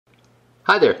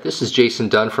Hi there, this is Jason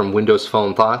Dunn from Windows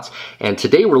Phone Thoughts, and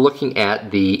today we're looking at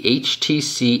the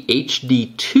HTC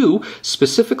HD2,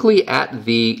 specifically at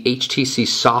the HTC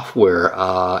software,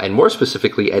 and more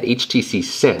specifically at HTC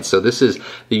Sense. So this is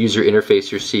the user interface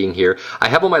you're seeing here. I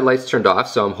have all my lights turned off,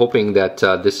 so I'm hoping that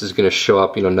this is going to show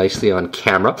up, nicely on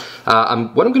camera. What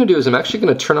I'm going to do is I'm actually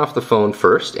going to turn off the phone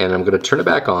first, and I'm going to turn it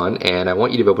back on, and I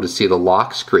want you to be able to see the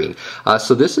lock screen.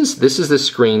 So this is the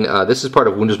screen. This is part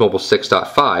of Windows Mobile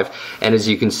 6.5, and as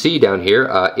you can see down here,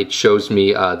 it shows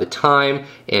me the time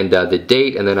and the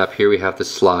date, and then up here we have the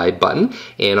slide button,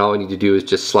 and all I need to do is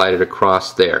just slide it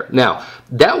across there. Now,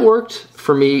 that worked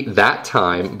for me that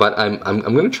time, but I'm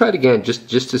going to try it again just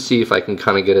to see if I can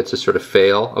kind of get it to sort of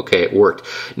fail. Okay, it worked.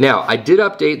 Now, I did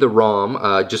update the ROM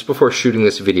just before shooting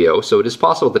this video, so it is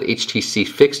possible that HTC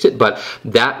fixed it, but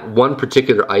that one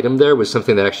particular item there was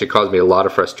something that actually caused me a lot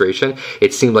of frustration.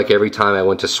 It seemed like every time I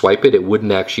went to swipe it, it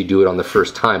wouldn't actually do it on the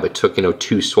first time. It took,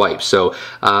 2 swipes. So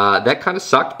that kind of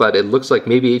sucked, but it looks like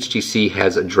maybe HTC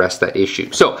has addressed that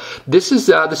issue. So this is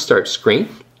the start screen.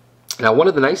 Now, one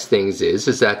of the nice things is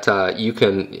that you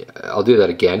can, I'll do that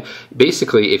again,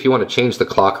 basically if you want to change the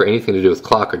clock or anything to do with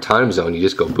clock or time zone, you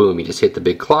just go boom, you just hit the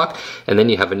big clock, and then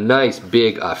you have a nice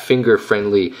big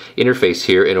finger-friendly interface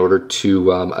here in order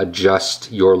to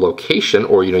adjust your location,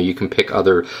 or you can pick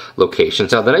other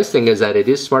locations. Now, the nice thing is that it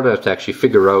is smart enough to actually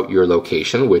figure out your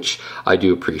location, which I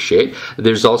do appreciate.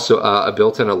 There's also a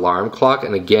built-in alarm clock,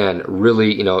 and again,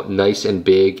 really nice and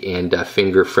big and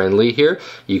finger-friendly here.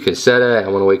 You can set it, I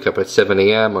want to wake up at 7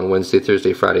 a.m. on Wednesday,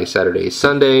 Thursday, Friday, Saturday,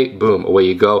 Sunday. Boom, away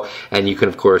you go. And you can,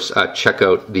 of course, check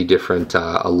out the different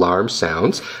alarm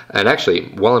sounds. And actually,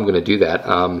 while I'm going to do that,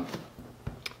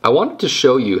 I wanted to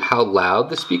show you how loud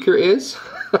the speaker is.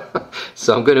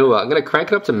 So I'm going to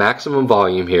crank it up to maximum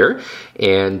volume here,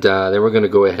 and then we're going to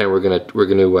go ahead and we're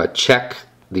going to check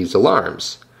these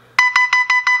alarms.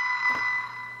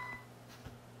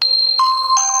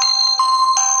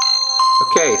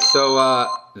 Okay, so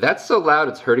that's so loud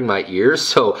it's hurting my ears,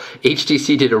 so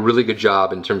HTC did a really good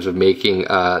job in terms of making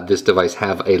this device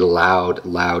have a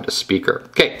loud speaker.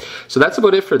 Okay, so that's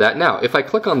about it for that. Now, if I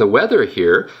click on the weather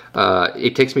here,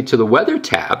 it takes me to the weather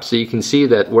tab, so you can see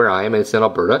that where I am, it's in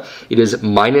Alberta, it is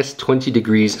minus 20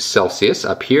 degrees Celsius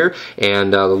up here,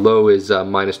 and the low is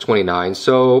minus 29,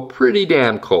 so pretty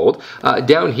damn cold.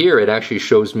 Down here, it actually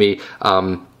shows me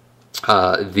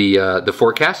the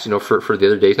forecast, for the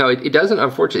other days. Now, it doesn't,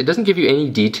 unfortunately, it doesn't give you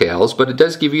any details, but it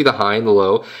does give you the high and the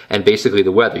low, and basically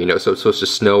the weather. So it's supposed to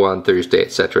snow on Thursday,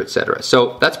 etc., etc.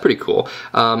 So that's pretty cool.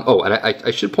 Oh, and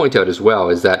I should point out as well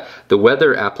is that the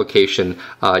weather application,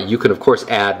 you can of course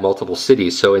add multiple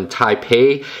cities. So in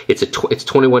Taipei, it's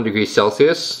 21 degrees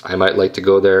Celsius. I might like to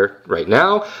go there right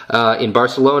now. In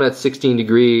Barcelona, it's 16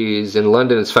 degrees. In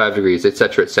London, it's 5 degrees,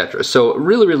 etc., etc. So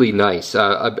really nice,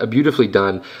 a beautifully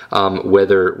done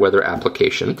weather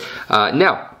application.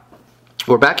 Now,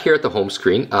 we're back here at the home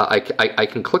screen. I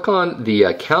can click on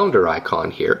the calendar icon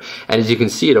here, and as you can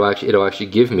see, it'll actually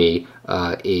give me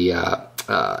a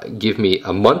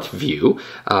month view,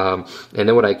 and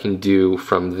then what I can do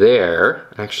from there.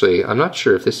 Actually, I'm not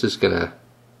sure if this is gonna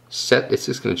it's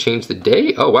just going to change the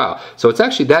day. Oh wow, so it's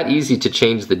actually that easy to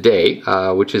change the day,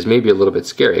 which is maybe a little bit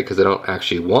scary because I don't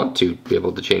actually want to be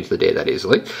able to change the day that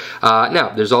easily.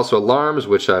 Now there's also alarms,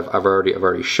 which I've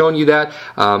already shown you that.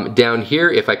 Down here,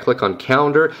 if I click on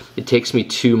calendar, it takes me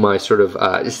to my sort of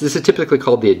this is typically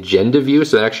called the agenda view,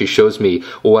 so it actually shows me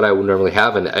what I would normally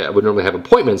have, and I would normally have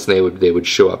appointments, and they would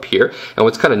show up here. And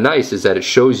what's kind of nice is that it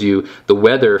shows you the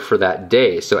weather for that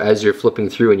day. So as you're flipping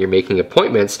through and you're making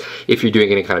appointments, if you're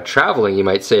doing any kind of traveling, you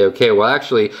might say, okay, well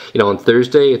actually, on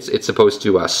Thursday it's supposed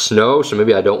to snow, so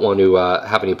maybe I don't want to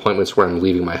have any appointments where I'm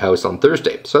leaving my house on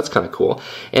Thursday. So that's kind of cool.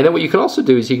 And then what you can also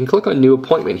do is you can click on new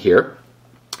appointment here.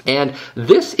 And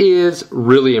this is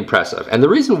really impressive. And the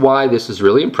reason why this is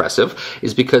really impressive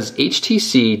is because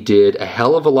HTC did a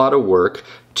hell of a lot of work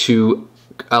to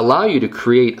allow you to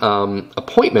create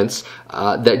appointments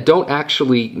that don't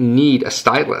actually need a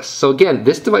stylus. So again,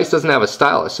 this device doesn't have a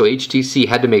stylus, so HTC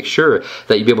had to make sure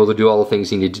that you'd be able to do all the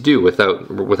things you need to do without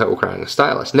requiring a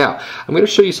stylus. Now, I'm going to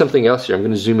show you something else here. I'm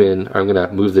going to zoom in, or I'm going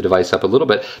to move the device up a little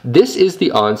bit. This is the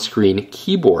on-screen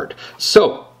keyboard.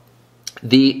 So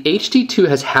the HD2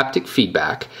 has haptic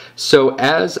feedback, so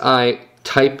as I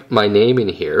type my name in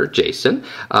here, Jason,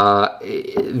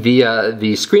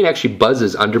 the screen actually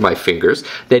buzzes under my fingers.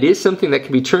 That is something that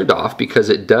can be turned off because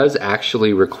it does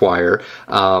actually require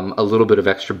a little bit of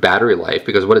extra battery life,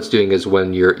 because what it's doing is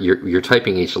when you're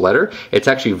typing each letter, it's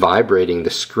actually vibrating the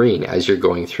screen as you're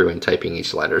going through and typing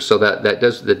each letter. So that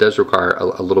does require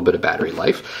a little bit of battery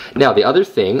life. Now, the other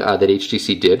thing that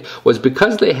HTC did was,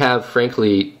 because they have,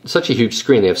 frankly, such a huge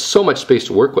screen, they have so much space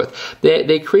to work with,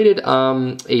 they created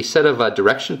a set of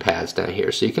direction pads down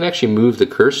here, so you can actually move the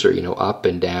cursor, you know, up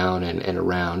and down and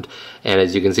around. And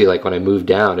as you can see, like when I move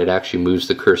down, it actually moves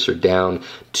the cursor down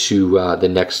to the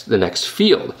next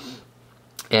field.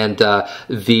 And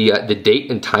the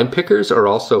date and time pickers are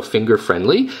also finger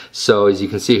friendly. So as you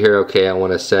can see here, okay, I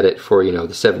want to set it for, you know,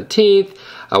 the 17th.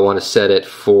 I want to set it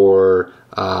for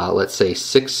let's say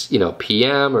 6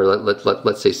 p.m. or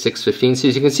let's say 6:15. So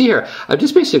as you can see here, I'm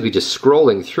just basically just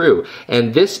scrolling through,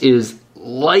 and this is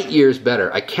light years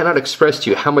better. I cannot express to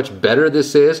you how much better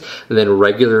this is than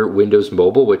regular Windows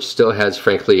Mobile, which still has,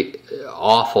 frankly,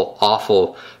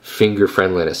 awful finger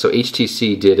friendliness. So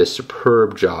HTC did a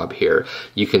superb job here.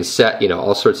 You can set, you know,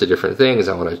 all sorts of different things.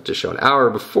 I want to show an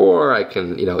hour before. I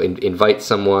can, you know, invite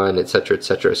someone, etc.,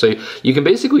 etc. So you can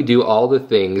basically do all the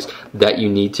things that you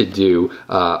need to do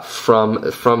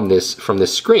from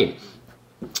this screen.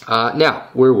 Now,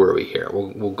 where were we here?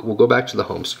 We'll go back to the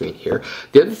home screen here.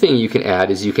 The other thing you can add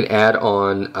is you can add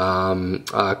on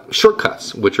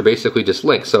shortcuts, which are basically just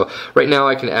links. So right now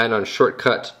I can add on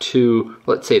shortcut to,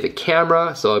 let's say, the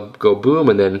camera. So I'll go boom,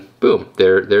 and then boom,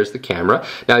 there's the camera.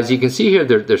 Now, as you can see here,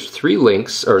 there's 3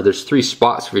 links, or there's 3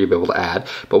 spots for you to be able to add.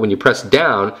 But when you press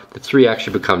down, the 3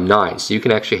 actually become 9. So you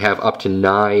can actually have up to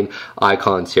 9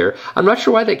 icons here. I'm not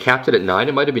sure why they capped it at 9.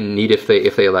 It might have been neat if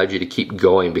they allowed you to keep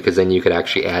going, because then you could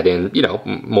actually add in, you know,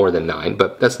 more than 9,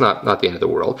 but that's not the end of the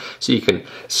world. So you can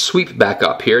sweep back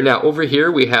up here. Now over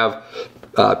here we have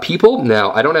people.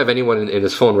 Now I don't have anyone in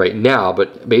this phone right now,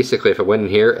 but basically if I went in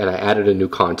here and I added a new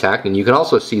contact, and you can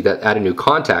also see that add a new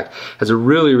contact has a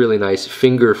really nice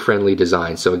finger friendly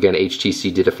design. So again,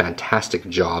 HTC did a fantastic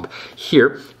job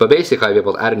here. But basically I'd be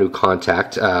able to add a new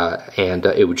contact and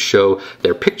it would show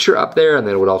their picture up there, and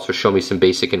then it would also show me some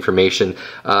basic information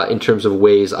in terms of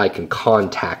ways I can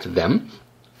contact them.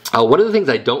 One of the things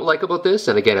I don't like about this,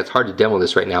 and again, it's hard to demo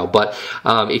this right now, but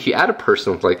if you add a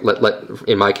person, like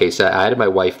in my case, I added my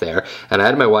wife there, and I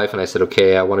added my wife, and I said,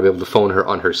 okay, I want to be able to phone her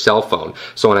on her cell phone.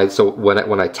 So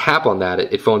when I tap on that,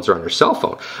 it phones her on her cell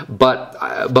phone. But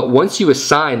once you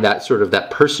assign that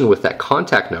that person with that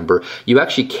contact number, you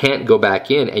actually can't go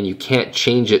back in and you can't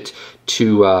change it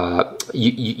to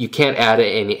you can't add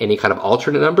any kind of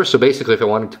alternate number. So basically, if I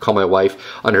wanted to call my wife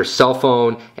on her cell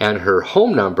phone and her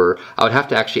home number, I would have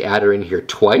to actually add her in here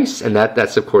twice, and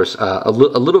that's of course a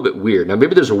little bit weird. Now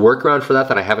maybe there's a workaround for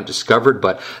that I haven't discovered,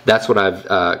 but that's what I've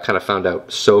kind of found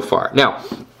out so far. Now,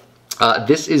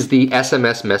 this is the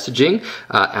SMS messaging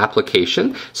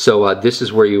application. So this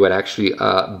is where you would actually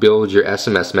build your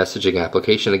SMS messaging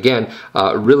application. Again,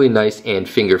 really nice and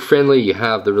finger friendly. You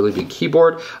have the really big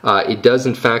keyboard. It does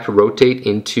in fact rotate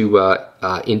into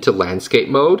landscape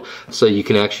mode, so you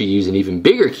can actually use an even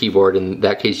bigger keyboard. In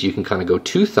that case, you can kind of go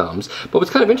 2 thumbs. But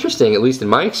what's kind of interesting, at least in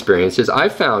my experience, is I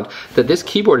found that this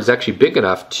keyboard is actually big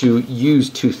enough to use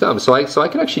 2 thumbs. So I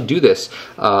can actually do this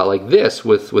like this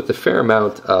with a fair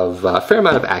amount of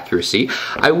accuracy.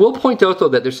 I will point out though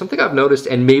that there's something I've noticed,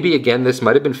 and maybe again this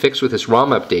might have been fixed with this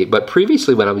ROM update, but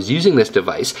previously when I was using this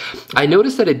device, I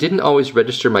noticed that it didn't always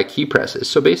register my key presses.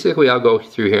 So basically, I'll go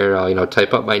through here and I'll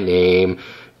type up my name.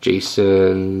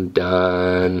 Jason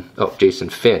Dunn. Oh, Jason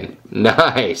Finn.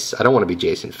 Nice. I don't want to be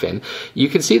Jason Finn. You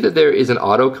can see that there is an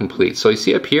autocomplete. So you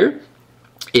see up here,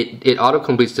 it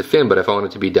autocompletes to Finn, but if I want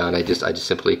it to be done, I just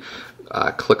simply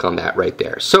click on that right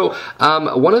there. So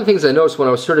one of the things I noticed when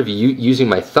I was sort of using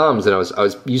my thumbs and I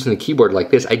was using the keyboard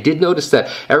like this, I did notice that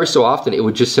every so often it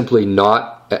would just simply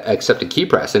not accept a key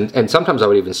press, and sometimes I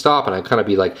would even stop and I'd kind of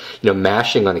be like,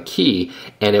 mashing on a key,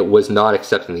 and it was not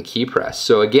accepting the key press.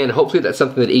 So again, hopefully that's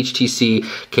something that HTC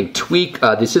can tweak.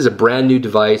 This is a brand new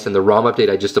device, and the ROM update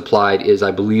I just applied is,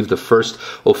 I believe, the first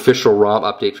official ROM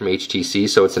update from HTC,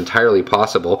 so it's entirely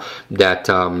possible that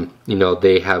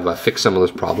they have fixed some of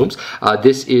those problems.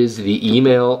 This is the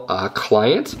email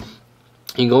client.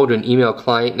 You can go to an email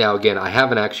client. Now again, I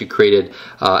haven't actually created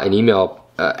an email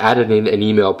added in an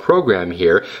email program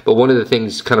here, but one of the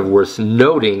things kind of worth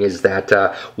noting is that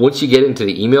once you get into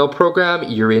the email program,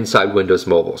 you're inside Windows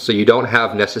Mobile. So you don't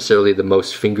have necessarily the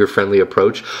most finger-friendly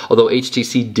approach, although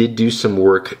HTC did do some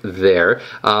work there.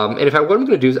 And what I'm going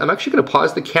to do is I'm actually going to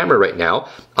pause the camera right now.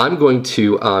 I'm going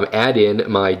to add in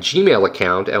my Gmail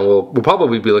account, and we'll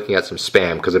probably be looking at some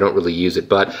spam because I don't really use it,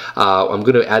 but I'm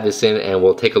going to add this in and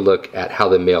we'll take a look at how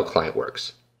the mail client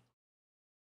works.